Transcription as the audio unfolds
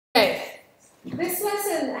This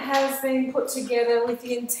lesson has been put together with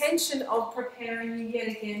the intention of preparing you yet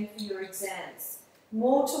again for your exams,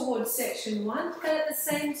 more towards section 1, but at the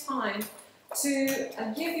same time to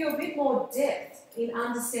give you a bit more depth in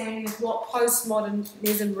understanding of what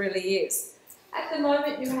postmodernism really is. At the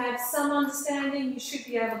moment you have some understanding. You should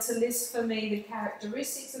be able to list for me the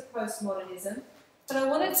characteristics of postmodernism, but I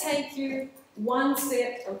want to take you one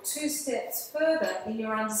step or two steps further in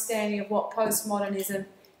your understanding of what postmodernism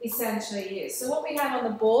essentially is. So what we have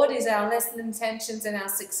on the board is our lesson intentions and our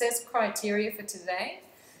success criteria for today.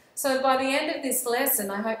 So by the end of this lesson,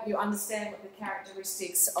 I hope you understand what the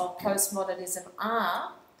characteristics of postmodernism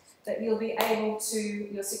are, that you'll be able to,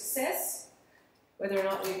 your success, whether or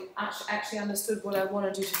not you actually understood what I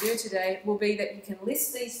wanted you to do today, will be that you can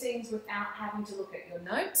list these things without having to look at your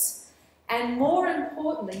notes. And more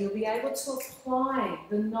importantly, you'll be able to apply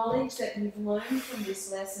the knowledge that you've learned from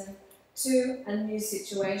this lesson to a new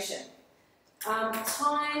situation.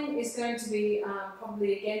 Time is going to be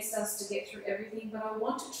probably against us to get through everything, but I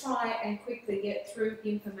want to try and quickly get through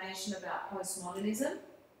information about postmodernism.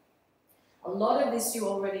 A lot of this you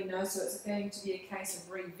already know, so it's going to be a case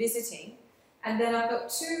of revisiting. And then I've got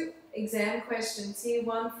two exam questions here,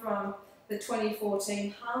 one from the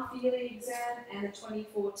 2014 half-yearly exam and the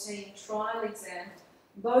 2014 trial exam.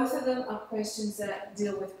 Both of them are questions that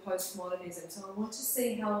deal with postmodernism. So I want to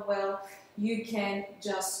see how well you can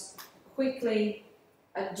just quickly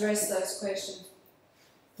address those questions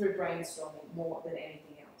through brainstorming more than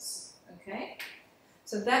anything else. Okay?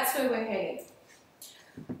 So that's where we're heading.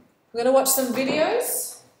 We're going to watch some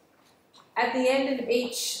videos. At the end of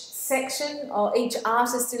each section, or each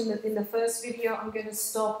artist in the first video, I'm going to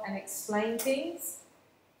stop and explain things.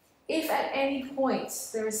 If at any point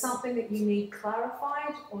there is something that you need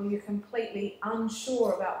clarified or you're completely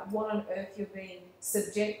unsure about what on earth you're being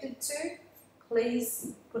subjected to,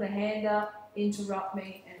 please put a hand up, interrupt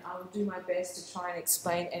me, and I will do my best to try and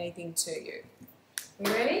explain anything to you.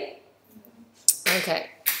 You ready?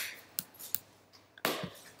 Okay.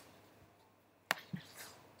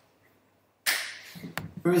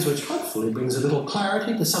 Which hopefully brings a little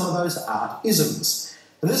clarity to some of those art isms.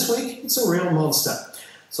 And this week, it's a real monster.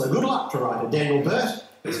 So good luck to writer Daniel Burt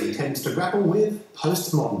as he attempts to grapple with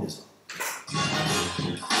postmodernism.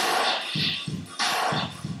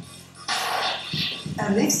 Our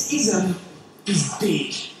next ism is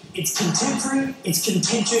big. It's contemporary, it's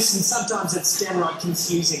contentious, and sometimes it's downright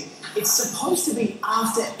confusing. It's supposed to be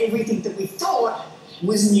after everything that we thought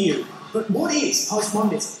was new. But what is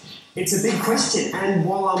postmodernism? It's a big question, and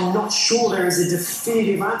while I'm not sure there is a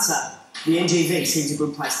definitive answer, the NGV seems a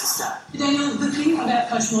good place to start. Daniel, the thing about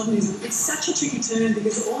postmodernism, it's such a tricky term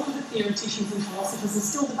because all of the theoreticians and philosophers are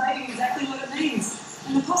still debating exactly what it means.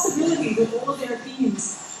 And the possibility that all of their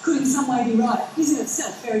opinions could in some way be right is in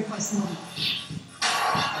itself very postmodern.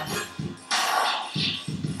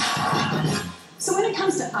 So when it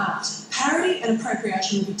comes to art, parody and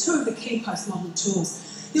appropriation will be two of the key postmodern tools.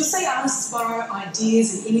 You'll see artists borrow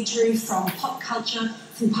ideas and imagery from pop culture,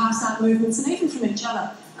 from past art movements, and even from each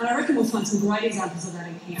other. And I reckon we'll find some great examples of that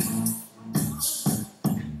in here.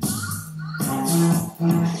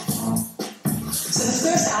 So the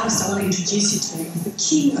first artist I want to introduce you to is the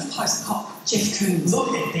king of post-pop, Jeff Koons.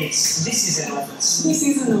 Look at this. This is enormous. This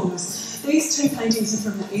is enormous. These two paintings are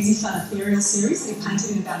from the Easy Fun Ethereal series. They were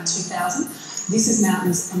painted in about 2000. This is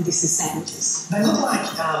mountains and this is sandwiches. They look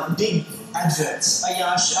like big adverts. I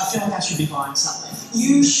feel like I should be buying something.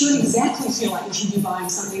 You should exactly feel like you should be buying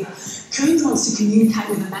something. Koons wants to communicate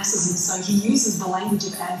with the masses, and so he uses the language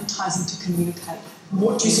of advertising to communicate.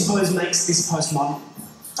 What do you suppose makes this postmodern?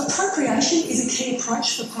 Appropriation is a key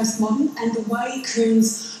approach for postmodern, and the way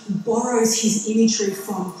Koons borrows his imagery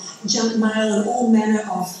from junk mail and all manner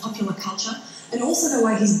of popular culture, and also the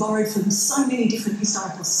way he's borrowed from so many different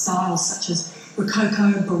historical styles such as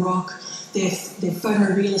Rococo, Baroque, they're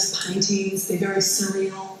photorealist paintings, they're very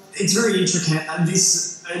surreal. It's very intricate, and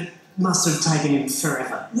this must have taken him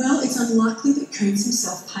forever. Well, it's unlikely that Koons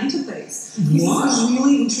himself painted these. This is a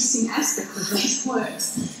really interesting aspect of these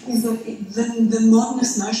works, is that the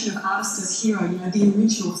modernist notion of artist as hero, you know, the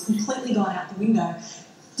original, has completely gone out the window.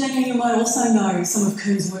 Daniel, you might also know some of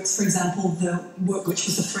Koons' works, for example, the work which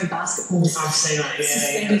was the 3 basketballs I've seen it,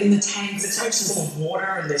 suspended in the tanks. The tank's full of water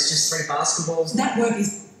and there's just 3 basketballs. That work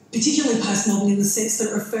is particularly postmodern in the sense that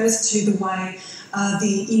it refers to the way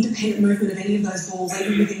the independent movement of any of those balls,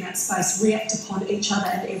 even within that space, react upon each other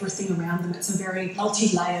and everything around them. It's a very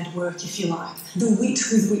multi-layered work, if you like. The wit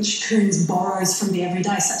with which Koons borrows from the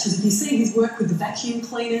everyday, such as if you see his work with the vacuum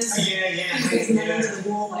cleaners, his names on the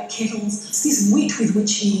wall like kettles, it's this wit with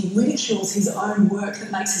which he ridicules his own work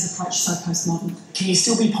that makes his approach so postmodern. Can you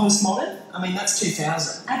still be postmodern? I mean, that's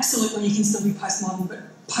 2000. Absolutely, you can still be postmodern, but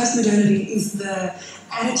postmodernity is the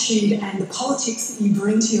attitude and the politics that you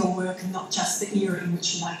bring to your work and not just the era in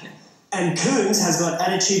which you make it. And Koons has got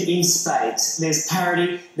attitude in spades. There's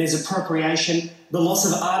parody, there's appropriation, the loss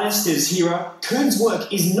of artist as hero. Koons'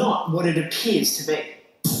 work is not what it appears to be.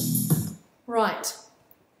 Right.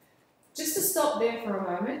 Just to stop there for a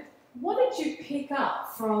moment, what did you pick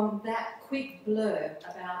up from that quick blurb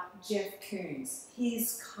about Jeff Koons,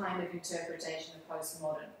 his kind of interpretation of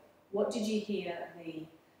postmodern? What did you hear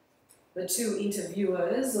the two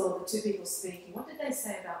interviewers or the two people speaking, what did they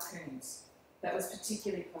say about Koons that was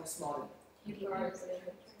particularly postmodern? He borrows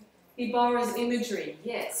imagery. He borrows imagery,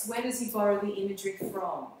 yes. Where does he borrow the imagery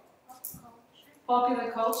from?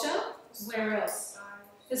 Popular culture? Where else?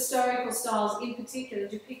 Historical styles in particular.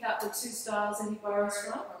 Did you pick up the two styles that he borrows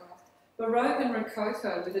from? Baroque and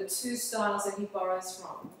Rococo were the two styles that he borrows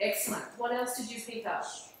from. Excellent. What else did you pick up?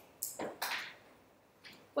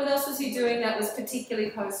 What else was he doing that was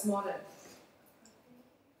particularly postmodern?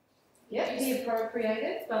 Yep, he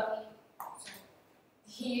appropriated, but...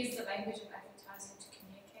 He used the language of advertising to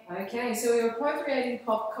communicate. Okay, so we were appropriating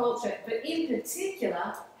pop culture, but in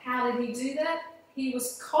particular, how did he do that? He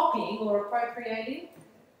was copying or appropriating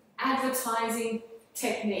advertising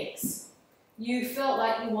techniques. You felt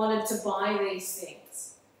like you wanted to buy these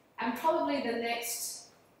things. And probably the next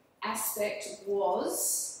aspect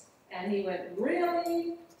was, and he went,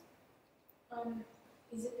 really?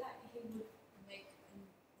 Is it that he would make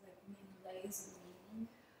like many layers of meaning?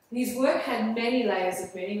 His work had many layers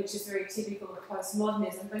of meaning, which is very typical of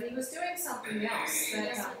postmodernism, but he was doing something else. He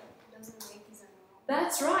doesn't make his own art.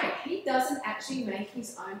 That's right, he doesn't actually make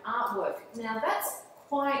his own artwork. Now that's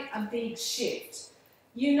quite a big shift.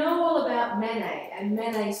 You know all about Manet, and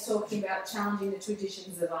Manet's talking about challenging the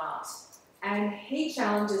traditions of art. And he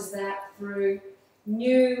challenges that through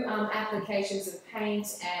new applications of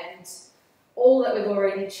paint and all that we've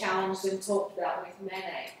already challenged and talked about with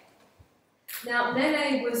Manet. Now,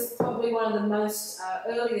 Manet was probably one of the most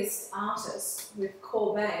earliest artists with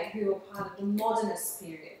Courbet who were part of the modernist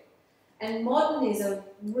period. And modernism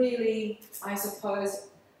really, I suppose,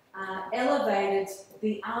 elevated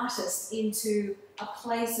the artist into a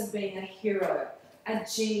place of being a hero, a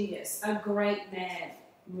genius, a great man,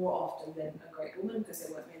 more often than a great woman, because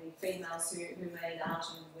there weren't many females who made art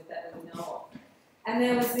and with that we know of. And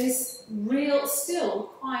there was this real,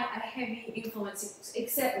 still quite a heavy influence,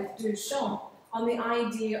 except with Duchamp, on the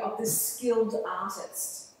idea of the skilled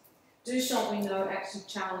artist. Duchamp, we know, actually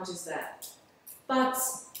challenges that. But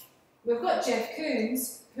we've got Jeff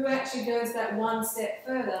Koons, who actually goes that one step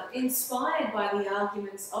further, inspired by the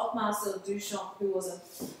arguments of Marcel Duchamp, who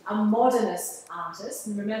was a modernist artist.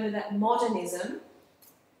 And remember that modernism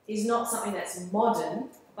is not something that's modern,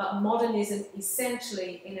 but modernism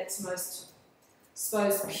essentially in its most, I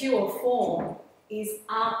suppose, pure form is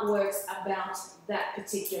artworks about that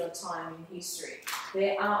particular time in history.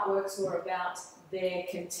 Their artworks were about their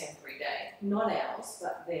contemporary day, not ours,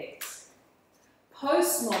 but theirs.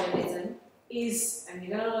 Postmodernism is, and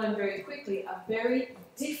you're going to learn very quickly, a very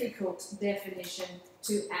difficult definition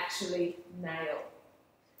to actually nail.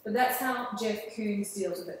 But that's how Jeff Koons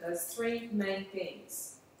deals with it, those three main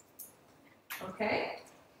things. Okay?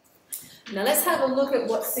 Now let's have a look at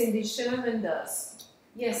what Cindy Sherman does.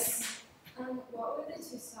 Yes? What were the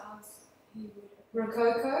two styles he would?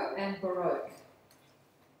 Rococo and Baroque.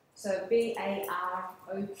 So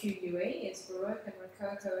B-A-R-O-Q-U-E is Baroque and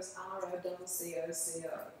Rococo is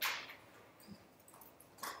R-O-C-C-O-C-O.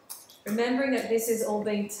 Remembering that this is all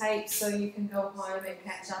being taped so you can go home and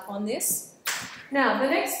catch up on this. Now, the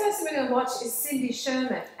next person we're going to watch is Cindy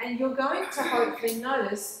Sherman, and you're going to hopefully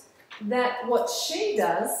notice that what she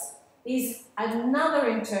does is another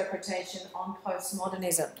interpretation on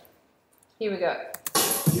postmodernism. Here we go.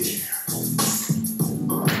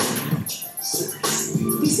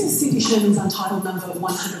 This is Cindy Sherman's Untitled number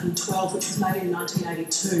 112, which was made in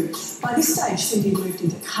 1982. By this stage, Cindy moved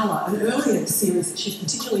into colour. An earlier series that she's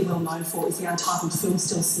particularly well known for is the Untitled Film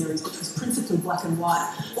Still series, which was principally black and white.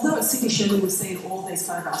 Although it's Cindy Sherman we've seen all these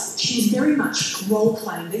photographs, she's very much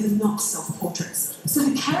role-playing. These are not self-portraits. So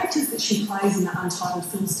the characters that she plays in the Untitled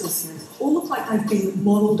Film Still series all look like they've been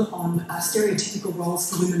modelled on stereotypical roles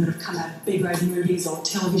for women that have come out of B-grade movies or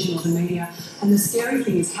television or the media. And the scary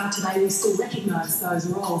thing is how today we still recognise those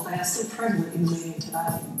roles. They are still prevalent in the media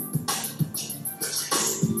today.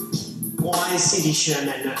 Why is Cindy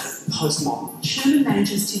Sherman postmodern? Sherman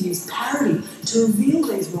manages to use parody to reveal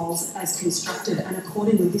these roles as constructed, and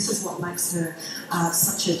accordingly this is what makes her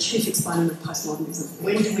such a chief exponent of postmodernism.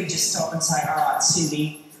 When do we just stop and say, all right,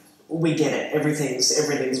 Cindy, we get it.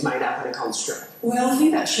 Everything's made up in a construct. Well, the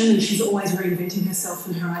thing about Sherman is she's always reinventing herself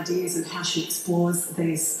and her ideas and how she explores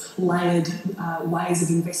these layered ways of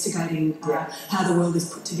investigating how the world is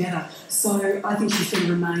put together. So I think she's going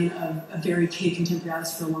to remain a very key contemporary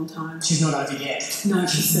artist for a long time. She's not over yet. No,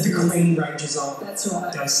 she's The certainly Queen ranges on. That's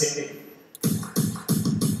right. Does sit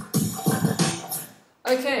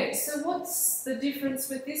Okay, so what's the difference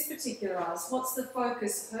with this particular artist? What's the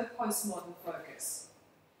focus, her postmodern focus?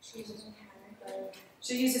 She uses parody, but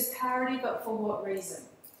She uses parody, but for what reason?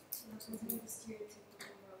 not within the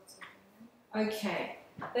stereotypical roles of women. Okay,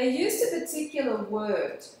 they used a particular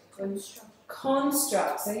word,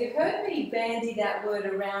 construct. So you've heard me bandy that word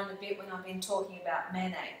around a bit when I've been talking about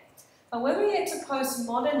Manet. But when we get to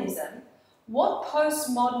postmodernism, what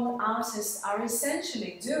postmodern artists are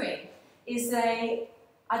essentially doing is they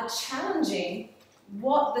are challenging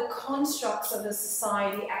what the constructs of the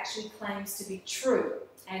society actually claims to be true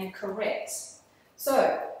and correct.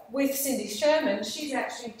 So, with Cindy Sherman, she's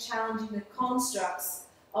actually challenging the constructs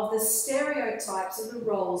of the stereotypes of the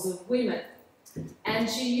roles of women. And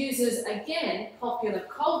she uses, again, popular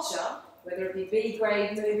culture, whether it be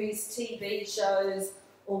B-grade movies, TV shows,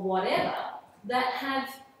 or whatever, that have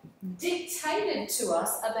dictated to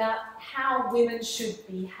us about how women should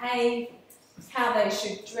behave, how they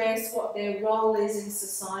should dress, what their role is in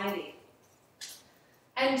society.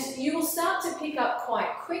 And you will start to pick up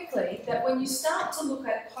quite quickly that when you start to look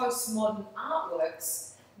at postmodern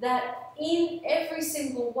artworks, that in every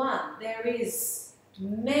single one there is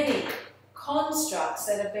many constructs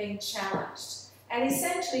that are being challenged. And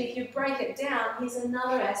essentially, if you break it down, here's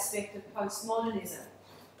another aspect of postmodernism.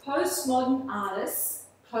 Postmodern artists,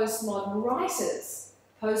 postmodern writers,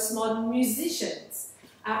 postmodern musicians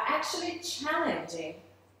are actually challenging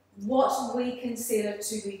what we consider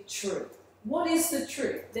to be true. What is the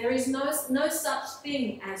truth? There is no such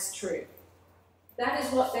thing as truth. That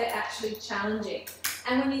is what they're actually challenging.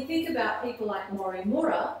 And when you think about people like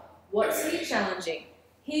Morimura, what's he challenging?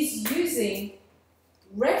 He's using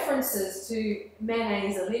references to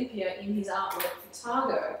Manet's Olympia in his artwork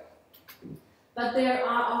Fatago. But there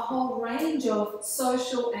are a whole range of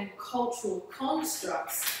social and cultural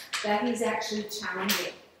constructs that he's actually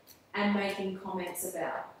challenging and making comments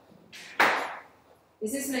about.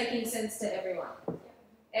 Is this making sense to everyone?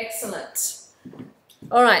 Excellent.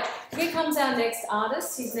 All right, here comes our next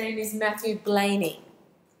artist. His name is Matthew Blaney.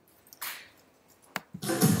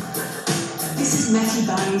 This is Matthew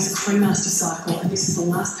Barney's Cremaster Cycle, and this is the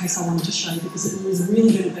last piece I wanted to show you because it was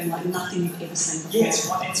really going to be like nothing you've ever seen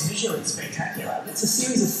before. Yeah, it's visually spectacular. It's a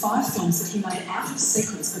series of 5 films that he made out of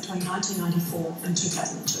sequence between 1994 and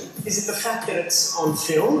 2002. Is it the fact that it's on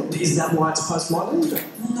film? Is that why it's postmodern?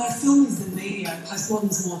 Well, no, film is the media.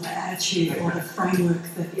 Postmodern's more the attitude or the framework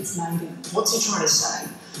that it's made in. What's he trying to say?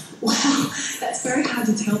 Well, that's very hard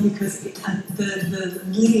to tell because the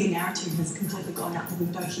linear narrative has completely gone out the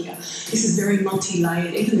window here. This is very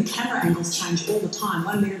multi-layered. Even the camera angles change all the time.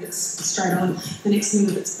 1 minute it's straight on, the next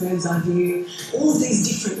minute it's bird's eye view. All of these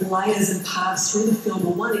different layers and paths through the film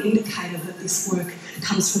are one indicator that this work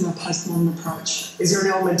comes from a postmodern approach. Is there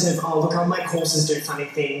an element of, oh look, I'll make horses do funny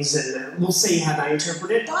things and we'll see how they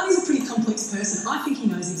interpret it? Barney's a pretty complex person. I think he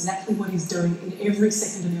knows exactly what he's doing in every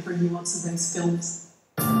second and every nuance of these films.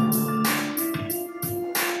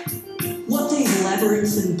 What these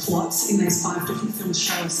labyrinths and plots in these 5 different films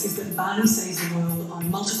show us is that Barney sees the world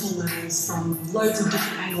on multiple levels from loads of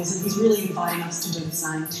different angles, and he's really inviting us to do the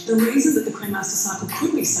same. The reason that the Cremaster Cycle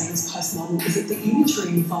could be seen as postmodern is that the imagery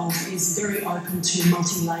involved is very open to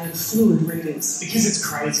multi-layered, fluid readings. Because it's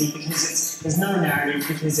crazy, because there's no narrative,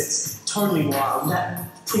 because it's totally wild,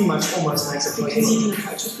 that pretty much almost makes it because you can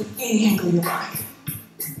approach it from any angle you like.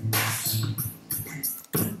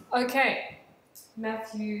 Okay,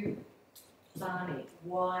 Matthew Barney,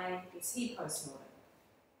 why is he postmodern?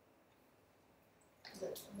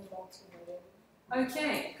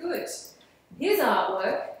 Okay, good. His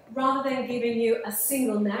artwork, rather than giving you a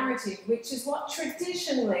single narrative, which is what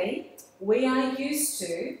traditionally we are used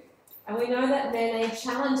to, and we know that Manet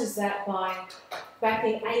challenges that by back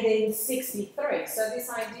in 1863. So this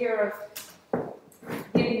idea of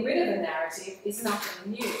getting rid of a narrative is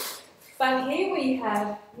nothing new. But here we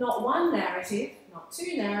have not one narrative, not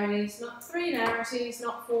 2 narratives, not 3 narratives,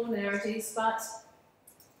 not 4 narratives, but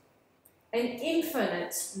an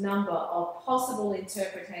infinite number of possible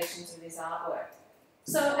interpretations of his artwork.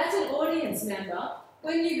 So as an audience member,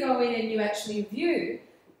 when you go in and you actually view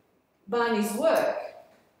Barney's work,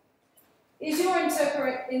 is your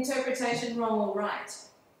interpretation wrong or right?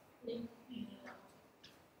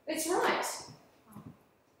 It's right.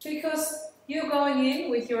 Because you're going in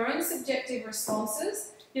with your own subjective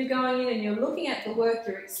responses You're going in and you're looking at the work,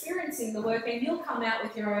 you're experiencing the work, and you'll come out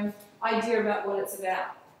with your own idea about what it's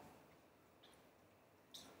about.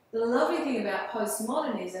 The lovely thing about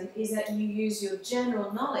postmodernism is that you use your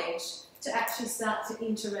general knowledge to actually start to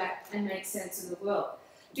interact and make sense of the world.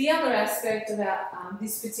 The other aspect about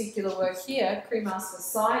this particular work here, Cremaster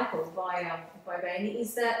Cycle by Bainey,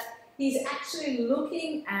 is that he's actually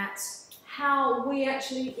looking at how we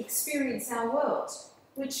actually experience our world,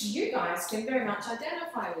 which you guys can very much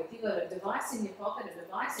identify with. You've got a device in your pocket, a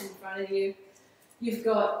device in front of you, you've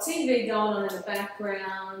got TV going on in the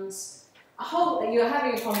background, you're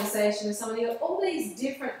having a conversation with somebody, you've got all these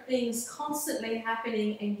different things constantly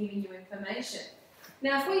happening and giving you information.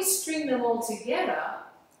 Now, if we string them all together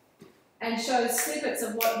and show snippets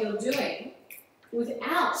of what you're doing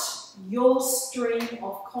without your stream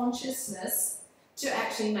of consciousness to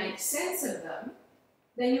actually make sense of them,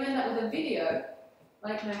 then you end up with a video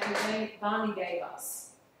like Matthew Barney gave us.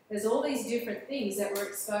 There's all these different things that we're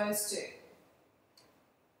exposed to.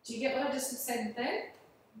 Do you get what I just said there?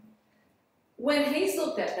 When he's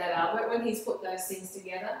looked at that artwork, when he's put those things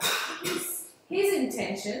together, his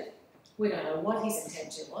intention, we don't know what his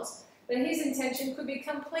intention was, but his intention could be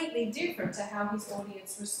completely different to how his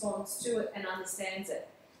audience responds to it and understands it.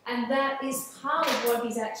 And that is part of what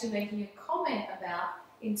he's actually making a comment about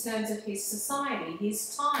in terms of his society,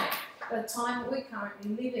 his time, the time that we're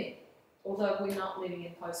currently living. Although we're not living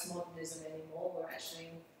in postmodernism anymore, we're actually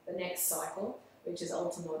in the next cycle, which is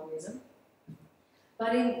ultramodernism.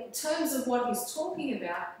 But in terms of what he's talking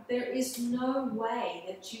about, there is no way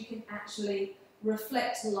that you can actually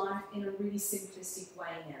reflect life in a really simplistic way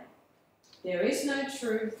now. There is no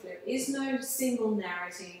truth, there is no single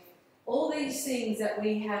narrative. All these things that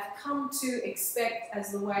we have come to expect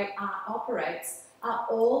as the way art operates are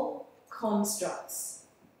all constructs.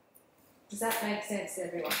 Does that make sense to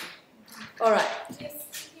everyone? All right.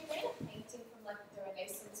 Yes, he made a painting from like the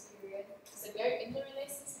Renaissance period. Does it go in the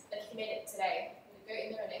Renaissance? Like he made it today. Would it go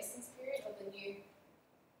in the Renaissance period or the new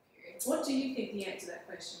period? What do you think the answer to that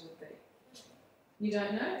question would be? You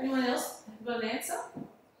don't know? Anyone else have got an answer?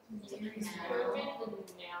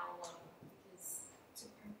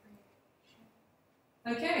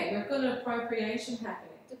 Okay, we've got an appropriation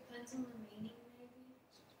happening. Depends on the meaning, maybe.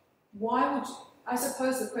 Why would you, I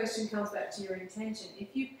suppose the question comes back to your intention.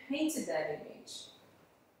 If you painted that image,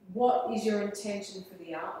 what is your intention for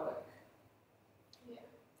the artwork? Yeah.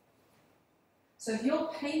 So if you're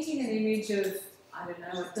painting an image of, I don't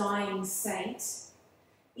know, a dying saint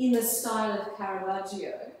in the style of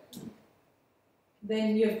Caravaggio,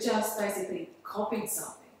 then you've just basically copied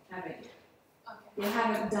something, haven't you? Okay. You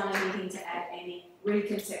haven't done anything to add any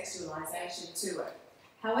recontextualization to it.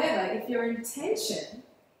 However, if your intention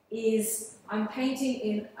is, I'm painting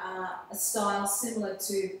in a style similar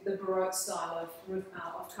to the Baroque style of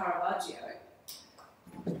Caravaggio,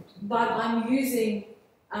 but I'm using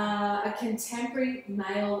a contemporary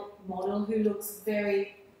male model who looks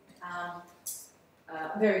very,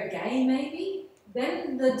 very gay maybe,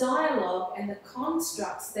 then the dialogue and the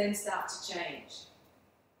constructs then start to change.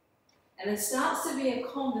 And it starts to be a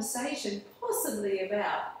conversation possibly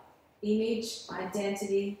about image,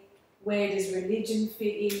 identity, where does religion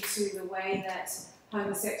fit into the way that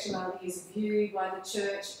homosexuality is viewed by the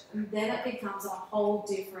church, and then it becomes a whole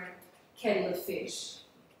different kettle of fish.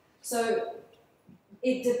 So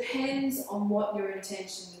it depends on what your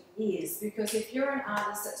intention is, because if you're an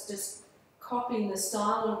artist that's just copying the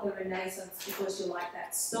style of the Renaissance because you like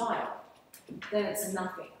that style, then it's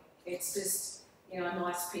nothing. It's just, you know, a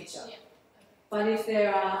nice picture. Yeah. But if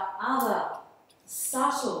there are other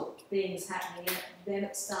subtle things happening in it, then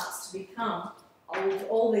it starts to become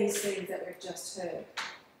all these things that we've just heard.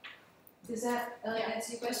 Does that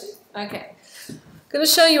answer your question? Okay. I'm going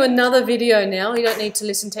to show you another video now. You don't need to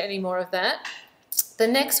listen to any more of that. The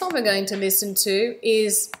next one we're going to listen to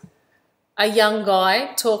is a young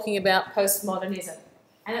guy talking about postmodernism.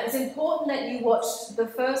 And it's important that you watch the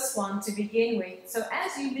first one to begin with. So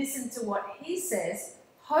as you listen to what he says,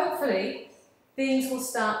 hopefully things will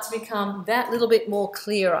start to become that little bit more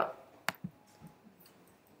clearer.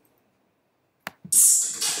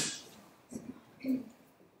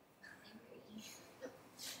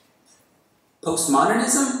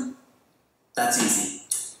 Postmodernism? That's easy.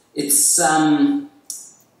 If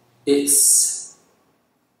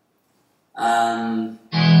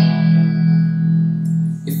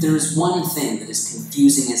there is one thing that is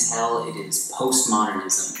confusing as hell, it is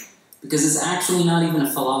postmodernism. Because it's actually not even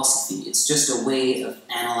a philosophy, it's just a way of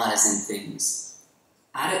analyzing things.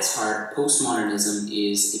 At its heart, postmodernism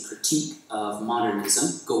is a critique of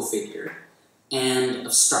modernism, go figure, and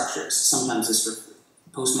of structures. Sometimes this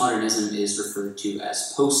postmodernism is referred to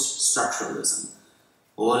as post-structuralism.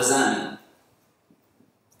 Well, what does that mean?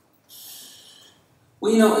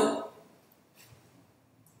 Well, you know,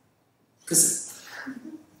 because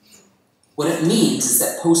what it means is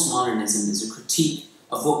that postmodernism is a critique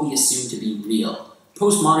of what we assume to be real.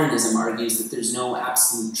 Postmodernism argues that there's no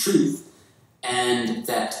absolute truth and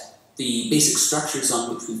that the basic structures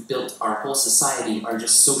on which we've built our whole society are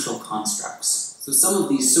just social constructs. So some of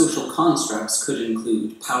these social constructs could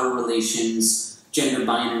include power relations, gender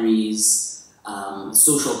binaries,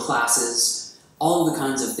 social classes, all the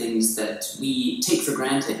kinds of things that we take for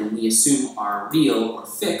granted and we assume are real or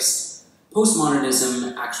fixed.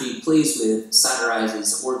 Postmodernism actually plays with,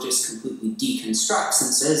 satirizes, or just completely deconstructs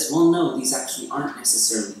and says, well, no, these actually aren't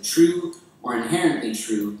necessarily true or inherently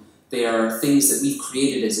true. They are things that we've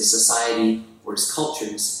created as a society or as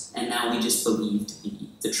cultures, and now we just believe to be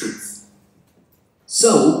the truth.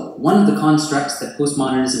 So, one of the constructs that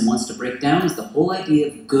postmodernism wants to break down is the whole idea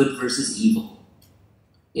of good versus evil.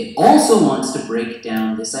 It also wants to break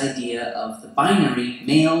down this idea of the binary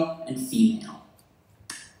male and female.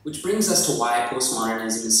 Which brings us to why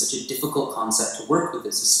postmodernism is such a difficult concept to work with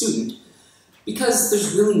as a student, because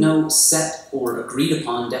there's really no set or agreed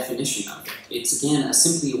upon definition of it. It's again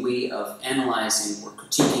simply a way of analyzing or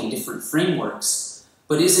critiquing different frameworks,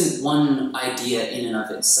 but isn't one idea in and of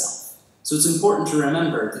itself. So it's important to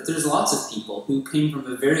remember that there's lots of people who came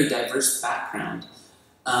from a very diverse background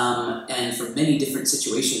and from many different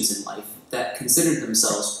situations in life that considered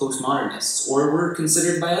themselves postmodernists, or were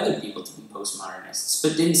considered by other people to be postmodernists,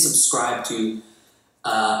 but didn't subscribe to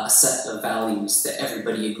a set of values that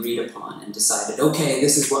everybody agreed upon and decided, okay,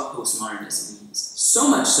 this is what postmodernism means. So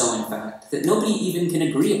much so, in fact, that nobody even can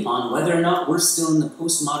agree upon whether or not we're still in the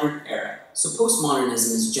postmodern era. So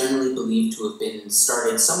postmodernism is generally believed to have been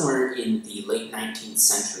started somewhere in the late 19th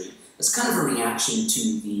century as kind of a reaction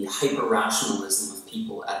to the hyper-rationalism of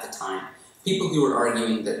people at the time. People who were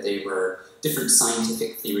arguing that they were different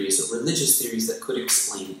scientific theories or religious theories that could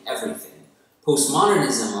explain everything.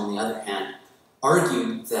 Postmodernism, on the other hand,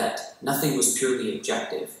 argued that nothing was purely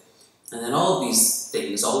objective, and that all of these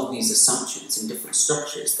things, all of these assumptions and different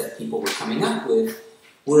structures that people were coming up with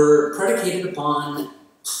were predicated upon,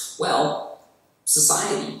 well,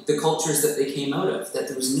 society, the cultures that they came out of, that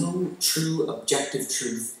there was no true objective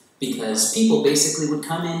truth, because people basically would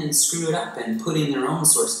come in and screw it up and put in their own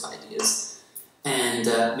source of ideas and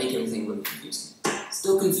make everything really confusing.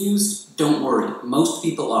 Still confused? Don't worry, most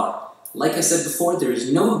people are. Like I said before, there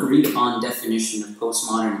is no agreed upon definition of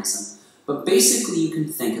postmodernism, but basically you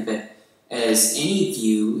can think of it as any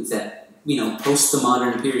view that, post the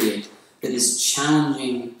modern period, that is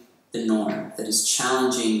challenging the norm, that is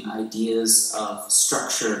challenging ideas of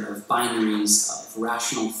structure, of binaries, of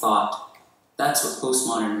rational thought. That's what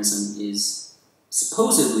postmodernism is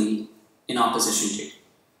supposedly in opposition to.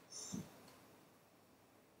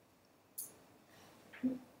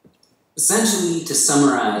 Essentially, to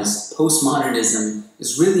summarize, postmodernism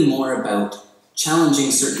is really more about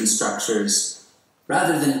challenging certain structures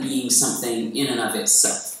rather than being something in and of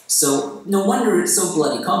itself. So, no wonder it's so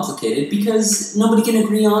bloody complicated, because nobody can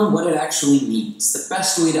agree on what it actually means. The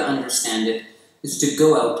best way to understand it is to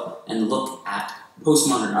go out and look at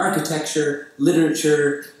postmodern architecture,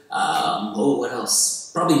 literature, what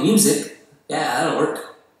else? Probably music. Yeah, that'll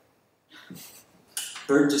work.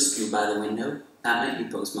 Bird just flew by the window. That might be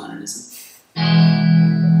postmodernism.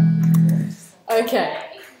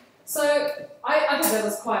 Okay, so I thought that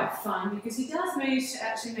was quite fun, because he does manage to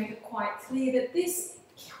actually make it quite clear that this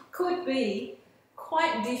could be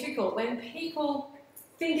quite difficult when people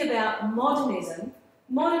think about modernism.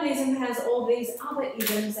 Modernism has all these other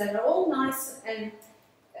isms that are all nice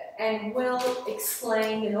and well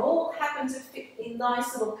explained and all happen to fit in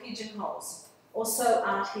nice little pigeonholes, or so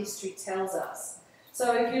art history tells us.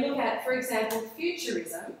 So if you look at, for example,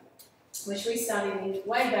 futurism, which we studied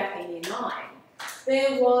way back in Year 9,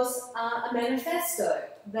 there was a manifesto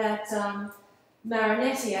that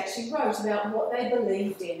Marinetti actually wrote about what they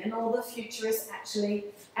believed in, and all the futurists actually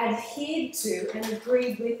adhered to and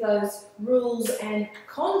agreed with those rules and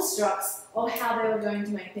constructs of how they were going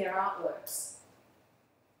to make their artworks.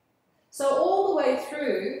 So all the way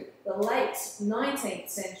through the late 19th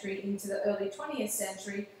century into the early 20th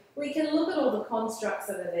century, we can look at all the constructs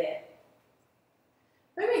that are there.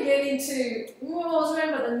 When we get into, well, around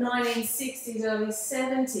about the 1960s, early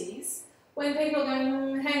 70s, when people are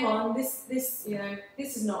going, hang on, this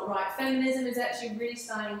is not right. Feminism is actually really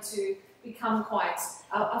starting to become quite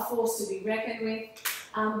a force to be reckoned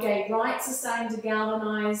with. Gay rights are starting to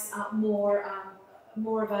galvanise more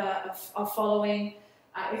of a following.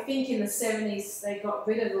 I think in the 70s they got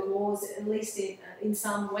rid of the laws, at least in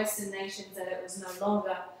some Western nations, that it was no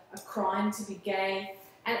longer a crime to be gay.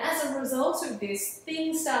 And as a result of this,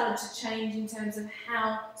 things started to change in terms of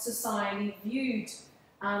how society viewed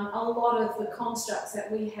a lot of the constructs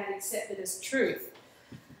that we had accepted as truth.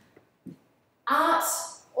 Art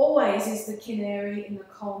always is the canary in the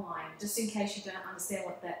coal mine, just in case you don't understand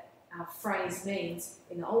what that phrase means.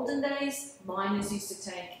 In the olden days, miners used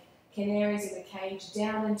to take canaries in a cage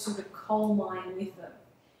down into the coal mine with them.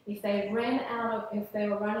 If they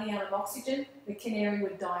were running out of oxygen, the canary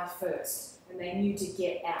would die first, and they knew to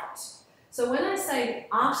get out. So when I say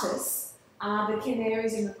artists are the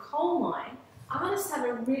canaries in the coal mine, artists have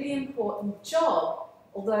a really important job,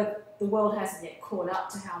 although the world hasn't yet caught up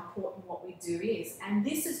to how important what we do is. And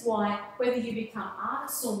this is why, whether you become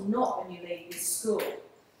artists or not when you leave this school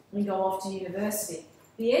and go off to university,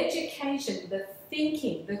 the education, the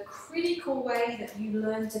thinking, the critical way that you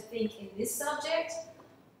learn to think in this subject,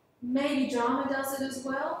 maybe drama does it as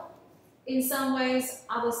well. In some ways,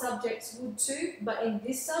 other subjects would too, but in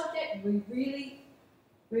this subject, we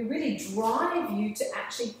really drive you to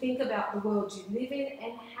actually think about the world you live in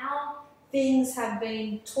and how things have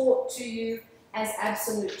been taught to you as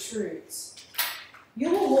absolute truths.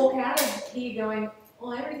 You will walk out of here going,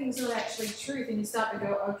 oh, everything's not actually truth, and you start to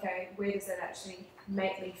go, okay, where does that actually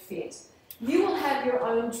make me fit? You will have your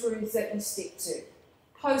own truths that you stick to.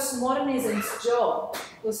 Postmodernism's job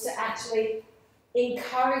was to actually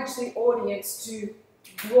encourage the audience to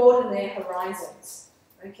broaden their horizons,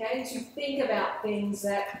 okay? To think about things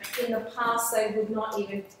that in the past they would not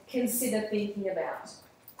even consider thinking about.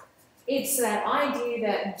 It's that idea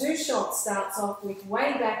that Duchamp starts off with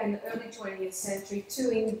way back in the early 20th century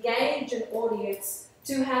to engage an audience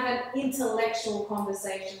to have an intellectual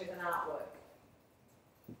conversation with an artwork.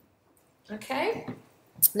 Okay?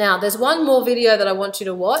 Now, there's one more video that I want you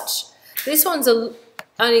to watch. This one's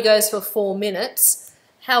only goes for 4 minutes.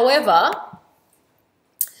 However,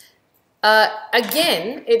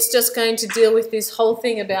 again, it's just going to deal with this whole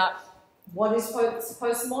thing about what is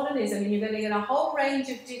postmodernism, and you're going to get a whole range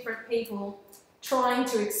of different people trying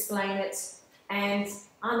to explain it and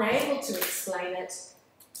unable to explain it,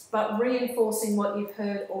 but reinforcing what you've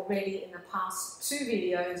heard already in the past 2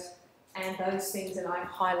 videos and those things that I've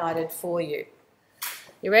highlighted for you.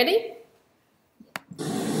 You ready?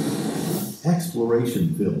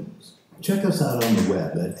 Exploration Films. Check us out on the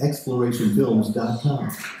web at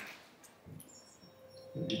explorationfilms.com.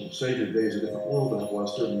 People say today is a different world than it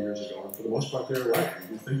was 30 years ago, and for the most part they're right.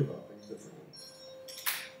 We do think about things differently.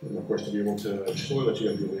 And of course, to be able to explore that, you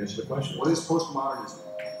have to be able to answer the question, what is postmodernism?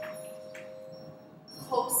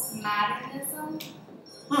 Postmodernism?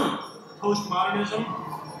 Postmodernism?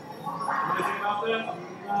 Anything about that?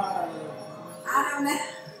 I don't know.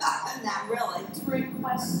 Not really. Trick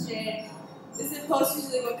question. Isn't post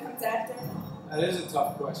usually what comes after? That is a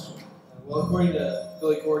tough question. Well, according to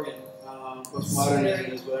Billy Corgan, postmodernism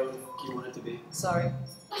is whatever you want it to be. Sorry.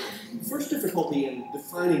 The first difficulty in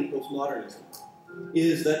defining postmodernism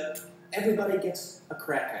is that everybody gets a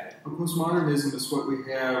crack at it. Postmodernism is what we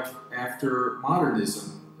have after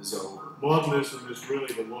modernism is over. Modernism is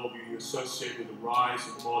really the worldview you associate with the rise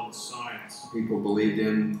of modern science. People believed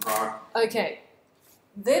in Okay,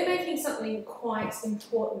 they're making something quite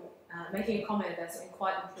important, making a comment about something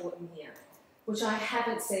quite important here, which I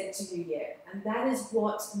haven't said to you yet, and that is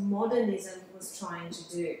what modernism was trying to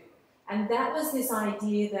do. And that was this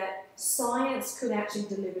idea that science could actually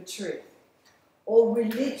deliver truth, or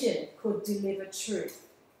religion could deliver truth.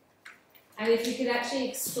 And if you could actually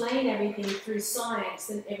explain everything through science,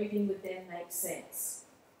 then everything would then make sense.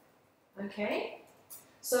 Okay?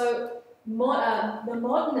 So the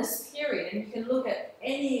modernist period, and you can look at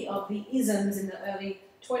any of the isms in the early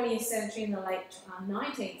 20th century and the late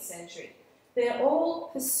 19th century, they're all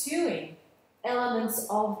pursuing elements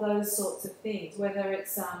of those sorts of things, whether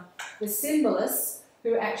it's the symbolists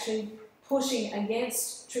who are actually pushing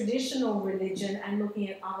against traditional religion and looking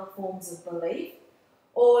at other forms of belief,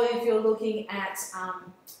 or if you're looking at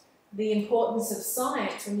the importance of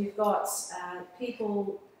science, when you've got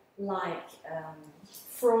people like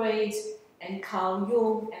Freud and Carl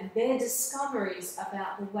Jung and their discoveries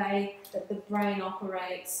about the way that the brain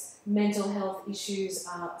operates, mental health issues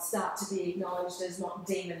start to be acknowledged as not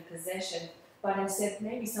demon possession, but instead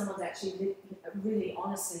maybe someone's actually really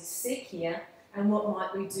honestly sick here, and what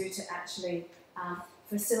might we do to actually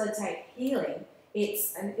facilitate healing?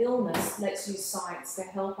 It's an illness, let's use science to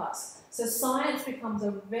help us. So science becomes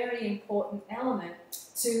a very important element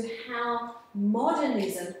to how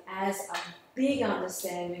modernism as a big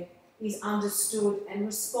understanding is understood and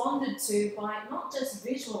responded to by not just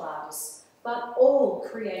visual artists, but all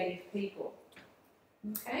creative people.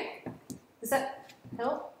 Okay? Does that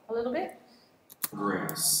help a little bit?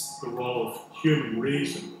 Grace. The role of human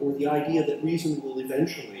reason. Or the idea that reason will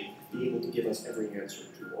eventually be able to give us every answer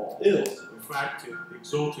to all ills. In fact, it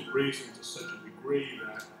exalted reason to such a degree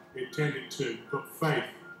that it tended to put faith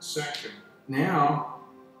second. Now,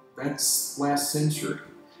 that's last century.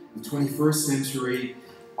 In the 21st century,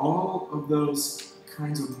 all of those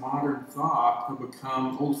kinds of modern thought have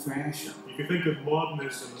become old-fashioned. You can think of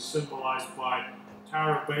modernism as symbolized by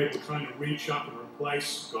Tower of Babel trying to reach up and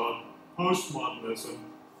replace God. Postmodernism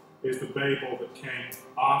is the Babel that came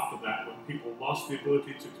after that, when people lost the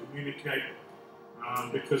ability to communicate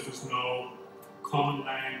because there's no common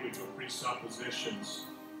language or presuppositions.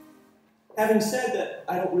 Having said that,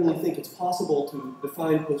 I don't really think it's possible to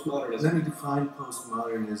define postmodernism. Let me define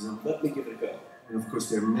postmodernism. Let me give it a go. And of course,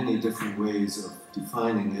 there are many different ways of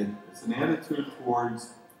defining it. It's an attitude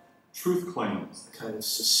towards truth claims. A kind of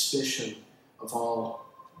suspicion of all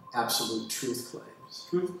absolute truth claims.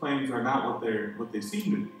 Truth claims are not what they seem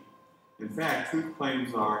to be. In fact, truth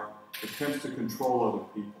claims are attempts to control other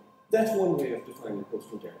people. That's one way of defining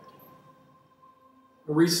postmodernity.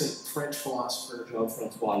 A recent French philosopher,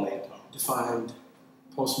 Jean-Francois Léotard, defined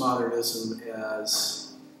postmodernism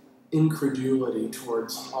as incredulity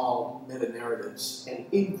towards all meta-narratives. And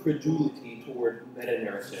incredulity toward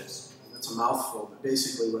meta-narratives. That's a mouthful, but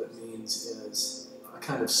basically what it means is a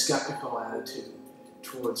kind of skeptical attitude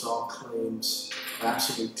towards all claims of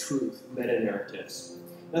absolute truth. Meta-narratives.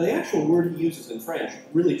 Now, the actual word he uses in French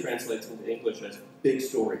really translates into English as big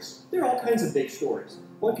stories. There are all kinds of big stories.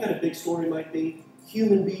 One kind of big story might be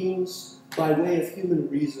human beings, by way of human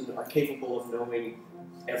reason, are capable of knowing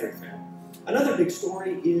everything. Another big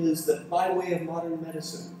story is that by way of modern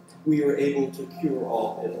medicine, we are able to cure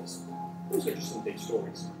all ills. Those are just some big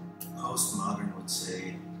stories. Postmodern would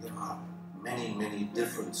say there are many, many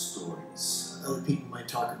different stories. Other people might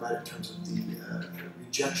talk about it in terms of the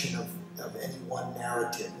rejection of any one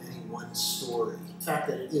narrative, any one story. The fact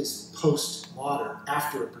that it is post-modern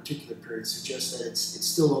after a particular period suggests that it's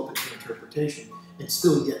still open to interpretation and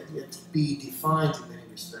still yet to be defined in many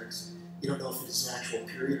respects. You don't know if it is an actual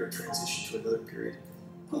period or transition to another period.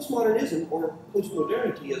 Postmodernism, or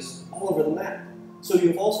postmodernity, is all over the map. So you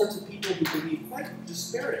have all sorts of people who believe quite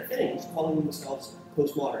disparate things, calling themselves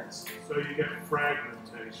postmoderns. So you get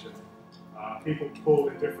fragmentation. People pull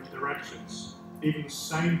in different directions. Even the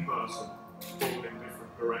same person pull in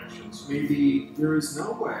different directions. Maybe there is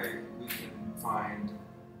no way we can find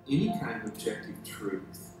any kind of objective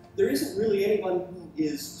truth. There isn't really anyone who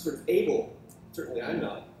is sort of able, certainly I'm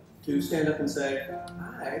not, to stand up and say,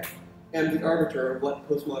 I am the arbiter of what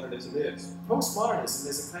postmodernism is. Postmodernism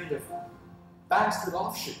is a kind of bastard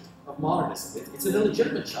offshoot of modernism. It's an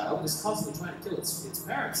illegitimate child and is constantly trying to kill its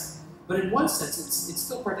parents. But in one sense, it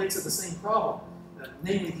still partakes of the same problem,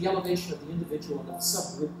 namely the elevation of the individual and of the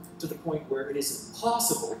subgroup to the point where it is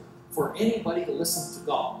impossible for anybody to listen to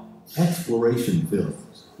God. Exploration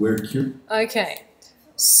films, where Okay,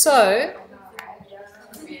 so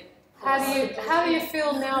how do you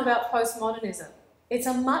feel now about postmodernism? It's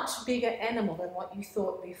a much bigger animal than what you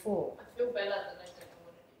thought before. I feel better than I don't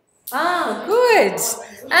know what it is.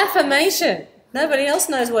 Ah, good. Affirmation. Nobody else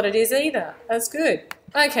knows what it is either. That's good.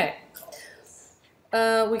 Okay.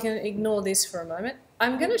 We can ignore this for a moment.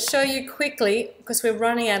 I'm going to show you quickly, because we're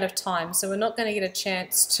running out of time, so we're not going to get a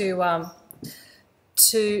chance to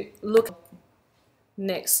look at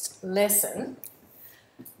next lesson.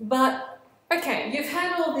 But, okay, you've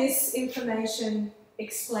had all this information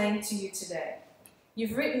explained to you today.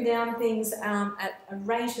 You've written down things at a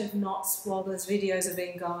rate of knots while those videos have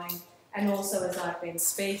been going, and also as I've been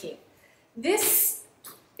speaking. This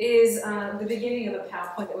is the beginning of a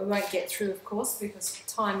PowerPoint that we won't get through, of course, because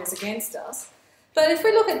time is against us. But if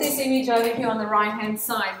we look at this image over here on the right-hand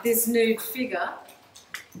side, this nude figure,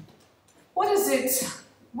 what is it?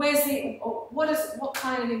 What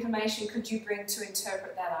kind of information could you bring to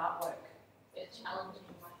interpret that artwork? They're challenging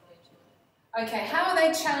Michelangelo. Okay, how are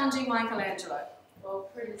they challenging Michelangelo? Well,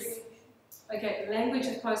 pretty. Okay, the language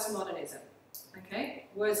of postmodernism. Okay,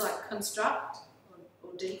 words like construct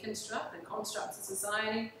or deconstruct and constructs of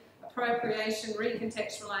society, appropriation,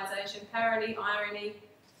 recontextualization, parody, irony,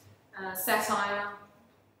 satire,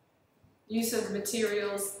 use of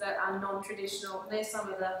materials that are non-traditional. They're some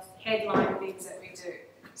of the headline things that we do.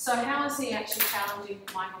 So how is he actually challenging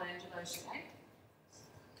Michelangelo today?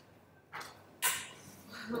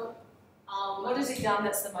 What has he done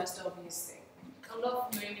that's the most obvious thing? I'm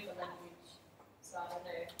not familiar with the language, so I don't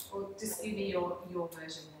know. Well, just give me your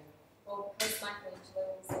version then. Well, post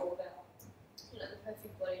Michelangelo was all about, the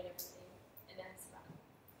perfect body and everything, and that's that.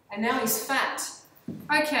 And now he's fat.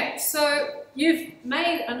 Okay, so you've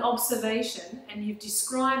made an observation and you've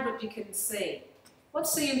described what you can see.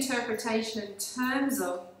 What's the interpretation in terms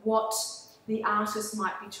of what the artist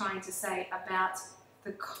might be trying to say about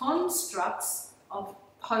the constructs of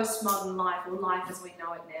postmodern life, or life as we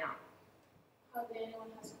know it now? Hardly anyone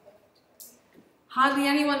has a perfect body. Hardly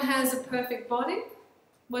anyone has a perfect body?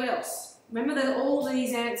 What else? Remember that all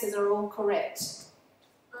these answers are all correct.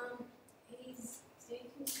 He's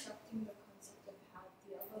deconstructing the concept of how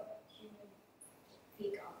the other human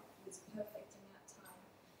figure was perfect in that time,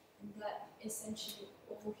 and that essentially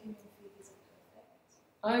all human figures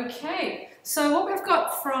are perfect. Okay, so what we've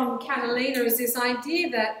got from Catalina is this idea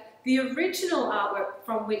that the original artwork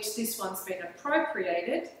from which this one's been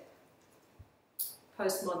appropriated,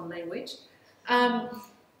 postmodern language,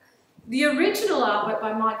 the original artwork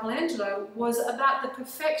by Michelangelo was about the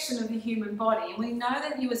perfection of the human body, and we know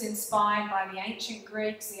that he was inspired by the ancient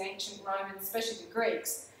Greeks, the ancient Romans, especially the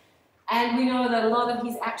Greeks, and we know that a lot of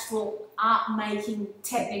his actual art-making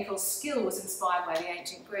technical skill was inspired by the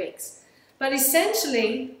ancient Greeks. But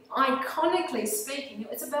essentially, iconically speaking,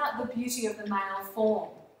 it's about the beauty of the male form.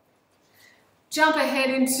 Jump ahead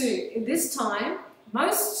into this time,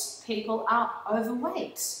 most people are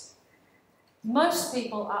overweight. Most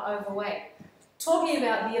people are overweight. Talking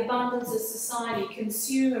about the abundance of society,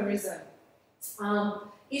 consumerism,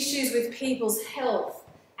 issues with people's health,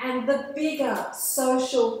 and the bigger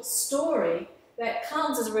social story that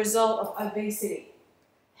comes as a result of obesity,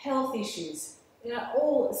 health issues,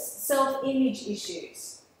 all self-image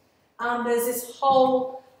issues. There's this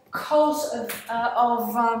whole cult of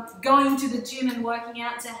going to the gym and working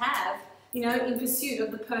out to have, in pursuit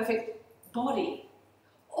of the perfect body.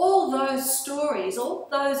 All those stories, all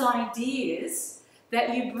those ideas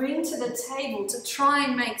that you bring to the table to try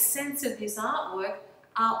and make sense of this artwork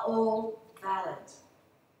are all valid.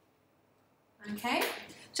 Okay?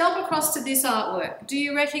 Jump across to this artwork. Do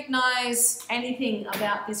you recognise anything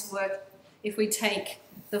about this work if we take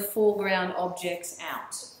the foreground objects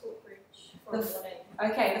out?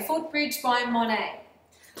 Okay, the footbridge by Monet.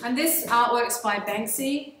 And this artwork's by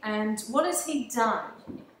Banksy. And what has he done?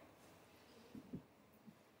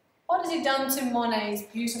 What has he done to Monet's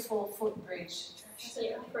beautiful footbridge? He's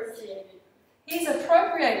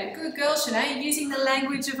appropriated. Good girl, Sinead, using the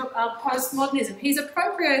language of postmodernism. He's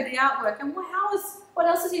appropriated the artwork. And what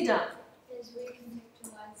else has he done? He's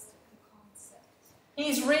recontextualized the concept.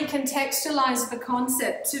 He's recontextualized the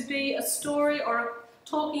concept to be a story or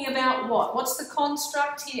talking about what? What's the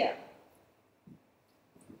construct here?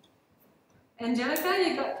 Angelica,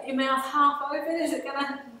 you've got your mouth half open. Is it going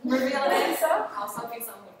to reveal an answer? I was hoping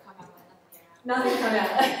something would come out like nothing come out.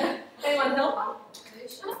 Anyone help?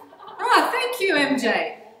 Thank you,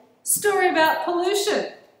 MJ. Story about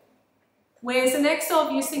pollution. Where's the next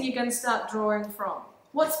obvious thing you're going to start drawing from?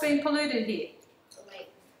 What's been polluted here? The lake.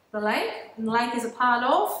 The lake? And the lake is a part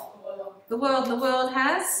of? The world. The world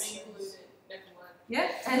has?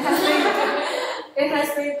 Yeah, and it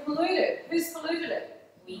has been polluted. Who's polluted it?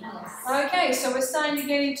 We. Okay, so we're starting to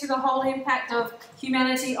get into the whole impact of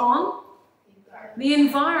humanity on the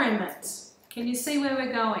environment. Can you see where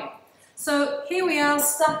we're going? So here we are,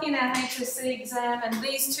 stuck in our HSC exam, and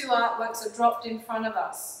these two artworks are dropped in front of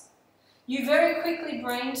us. You very quickly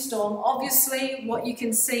brainstorm, obviously, what you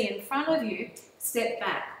can see in front of you. Step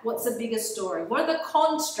back. What's the bigger story? What are the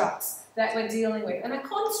constructs that we're dealing with? And a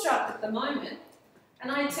construct at the moment,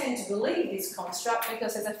 and I tend to believe this construct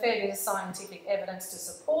because there's a fair bit of scientific evidence to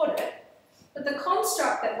support it, but the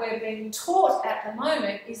construct that we're being taught at the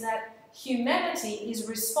moment is that humanity is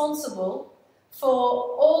responsible for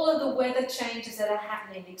all of the weather changes that are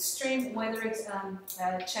happening, extreme weather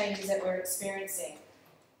changes that we're experiencing.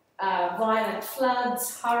 Violent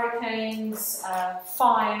floods, hurricanes,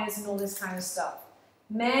 fires, and all this kind of stuff.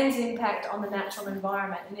 Man's impact on the natural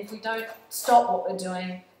environment, and if we don't stop what we're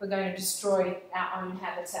doing, we're going to destroy our own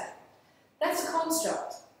habitat. That's a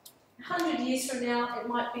construct. 100 years from now, it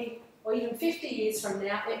might be, or even 50 years from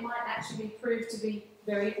now, it might actually be proved to be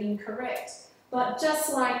very incorrect. But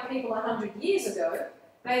just like people 100 years ago,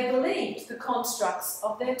 they believed the constructs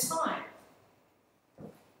of their time.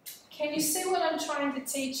 Can you see what I'm trying to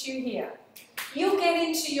teach you here? You'll get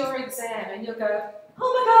into your exam and you'll go,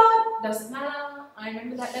 oh my God, doesn't matter. I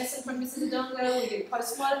remember that lesson from Mrs. Adongo. We do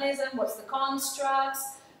postmodernism. What's the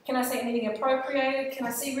constructs? Can I say anything appropriated? Can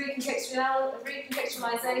I see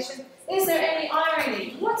recontextualization? Is there any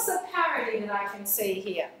irony? What's the parody that I can see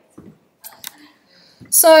here?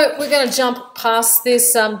 So we're going to jump past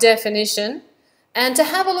this definition and to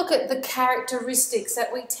have a look at the characteristics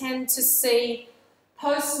that we tend to see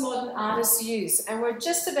postmodern artists use. And we're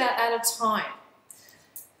just about out of time.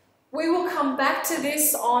 We will come back to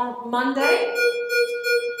this on Monday.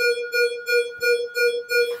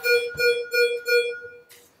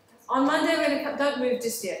 On Monday, we're going to don't move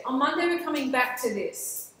just yet. On Monday, we're coming back to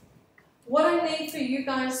this. What I need for you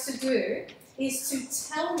guys to do is to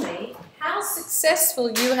tell me how successful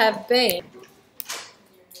you have been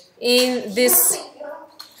in this.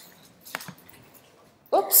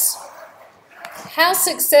 Oops. How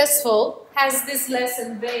successful has this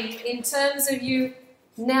lesson been in terms of you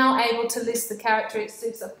now able to list the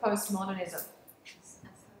characteristics of postmodernism?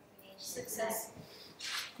 Success.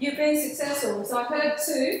 You've been successful. So I've heard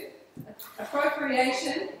two: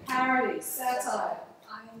 appropriation, parody, satire,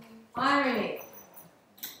 irony.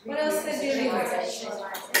 What else are they dealing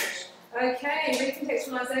with? Okay,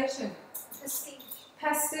 recontextualization.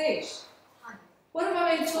 Pastiche. What have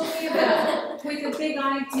I been talking about with the big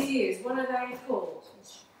ideas? What are they called?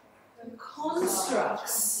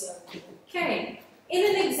 Constructs. Okay,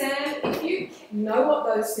 in an exam, if you know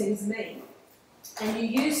what those things mean, and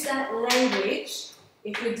you use that language,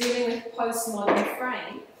 if you're dealing with postmodern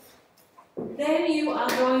frame, then you are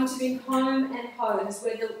going to be home and hose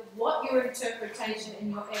whether what your interpretation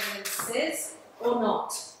and your evidence says or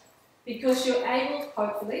not. Because you're able,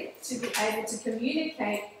 hopefully, to be able to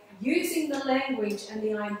communicate using the language and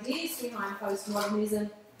the ideas behind postmodernism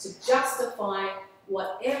to justify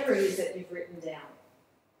whatever it is that you've written down.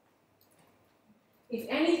 If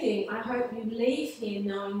anything, I hope you leave here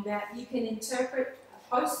knowing that you can interpret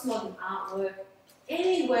a postmodern artwork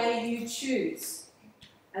any way you choose,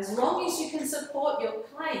 as long as you can support your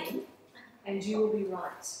claim, and you will be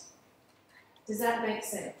right. Does that make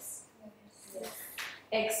sense? Yes.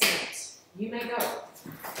 Excellent. You may go.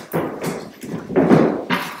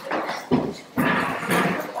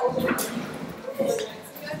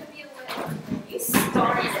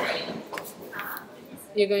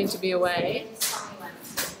 You're going to be away.